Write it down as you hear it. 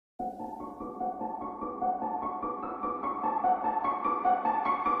Pull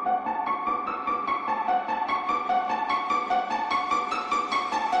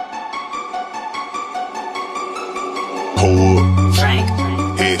up, Frank,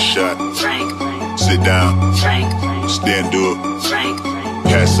 headshot, Frank, sit down, Frank, stand up, Frank,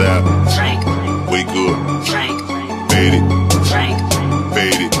 pass out, Frank, wake up, Frank, fade it, Frank,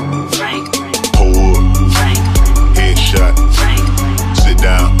 fade it, Frank, pull up, Frank, headshot, Frank, sit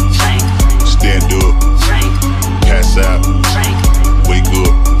down, Frank, stand up, Frank, pass out, Frank, wake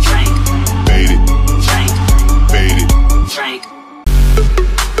up, Frank, fade it, Frank, fade it. Frank,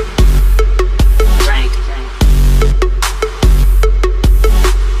 Frank,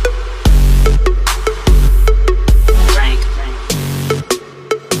 Frank.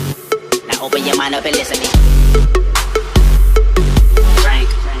 Now open your mind up and listen to me. Frank,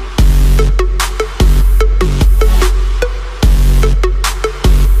 Frank,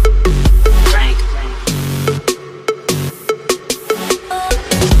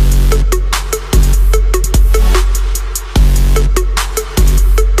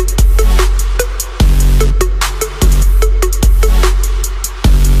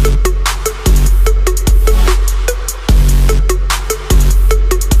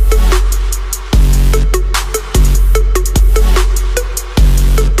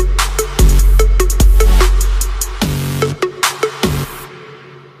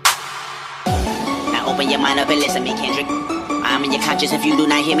 Now open your mind up and listen to me, Kendrick. I'm in your conscience. If you do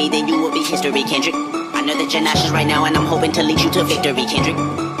not hear me, then you will be history, Kendrick. I know that you're nauseous right now, and I'm hoping to lead you to victory, Kendrick.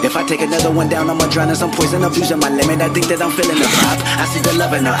 If I take another one down, I'ma drown in some poison, abusing my limit. I think that I'm feeling the vibe. I see the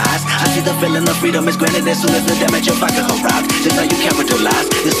love in her eyes. I see the feeling of freedom is granted as soon as the damage of vodka arrives. This how you capitalize.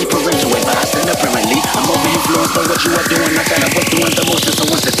 This is parental advice. And apparently, I'm over influenced by what you are doing. I gotta put through the motions, so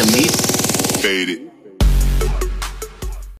what's it to me? Fade it.